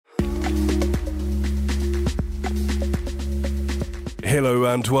Hello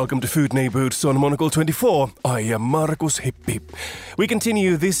and welcome to Food Neighbourhoods on Monocle 24. I am Markus Hippi. We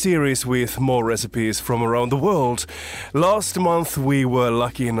continue this series with more recipes from around the world. Last month we were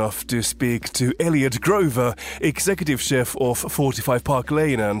lucky enough to speak to Elliot Grover, executive chef of 45 Park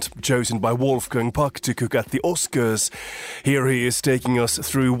Lane and chosen by Wolfgang Puck to cook at the Oscars. Here he is taking us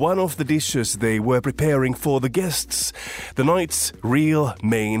through one of the dishes they were preparing for the guests, the night's real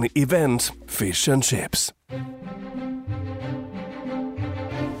main event, fish and chips.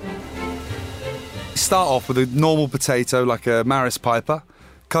 Start off with a normal potato, like a Maris Piper.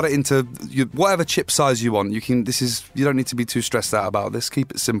 Cut it into whatever chip size you want. You don't need to be too stressed out about this.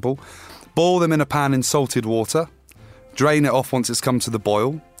 Keep it simple. Boil them in a pan in salted water. Drain it off once it's come to the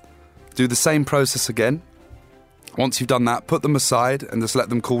boil. Do the same process again. Once you've done that, put them aside and just let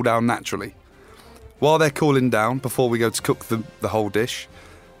them cool down naturally. While they're cooling down, before we go to cook the whole dish,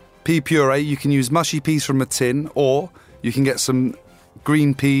 pea puree, you can use mushy peas from a tin, or you can get some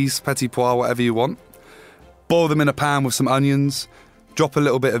green peas, petit pois, whatever you want. Boil them in a pan with some onions, drop a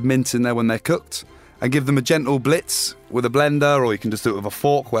little bit of mint in there when they're cooked, and give them a gentle blitz with a blender, or you can just do it with a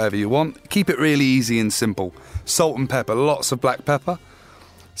fork, whatever you want. Keep it really easy and simple. Salt and pepper, lots of black pepper.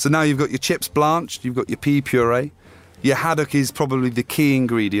 So now you've got your chips blanched, you've got your pea puree. Your haddock is probably the key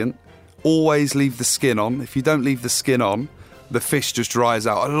ingredient. Always leave the skin on. If you don't leave the skin on, the fish just dries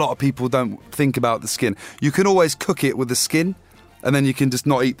out. A lot of people don't think about the skin. You can always cook it with the skin, and then you can just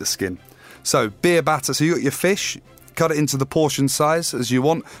not eat the skin. So, beer batter. So you got your fish, cut it into the portion size as you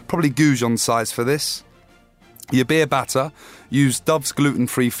want, probably goujon size for this. Your beer batter, use Dove's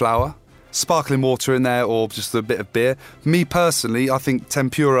gluten-free flour, sparkling water in there, or just a bit of beer. Me personally, I think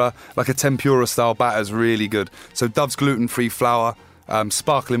tempura, like a tempura style batter, is really good. So Dove's gluten-free flour,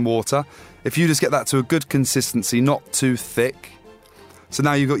 sparkling water. If you just get that to a good consistency, not too thick. So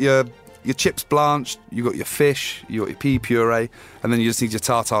now you've got your chips blanched, you've got your fish, you've got your pea puree, and then you just need your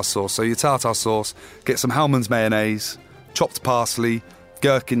tartare sauce. So your tartare sauce, get some Hellmann's mayonnaise, chopped parsley,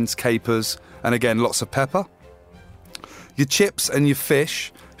 gherkins, capers, and again, lots of pepper. Your chips and your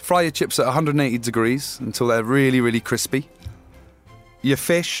fish, fry your chips at 180 degrees until they're really, really crispy. Your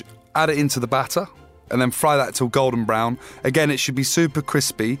fish, add it into the batter, and then fry that till golden brown. Again, it should be super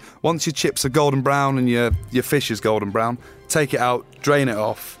crispy. Once your chips are golden brown and your fish is golden brown, take it out, drain it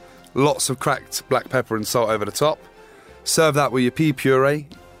off. Lots of cracked black pepper and salt over the top. Serve that with your pea puree,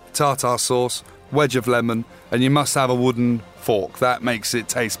 tartare sauce, wedge of lemon, and you must have a wooden fork. That makes it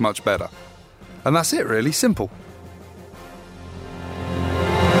taste much better. And that's it, really. Simple.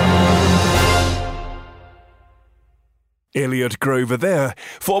 Elliot Grover there.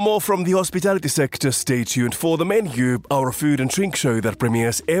 For more from the hospitality sector, stay tuned for The Menu, our food and drink show that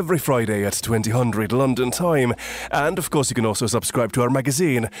premieres every Friday at 2000 London time. And of course you can also subscribe to our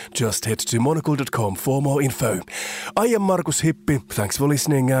magazine. Just head to monocle.com for more info. I am Markus Hippi. Thanks for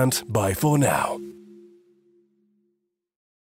listening and bye for now.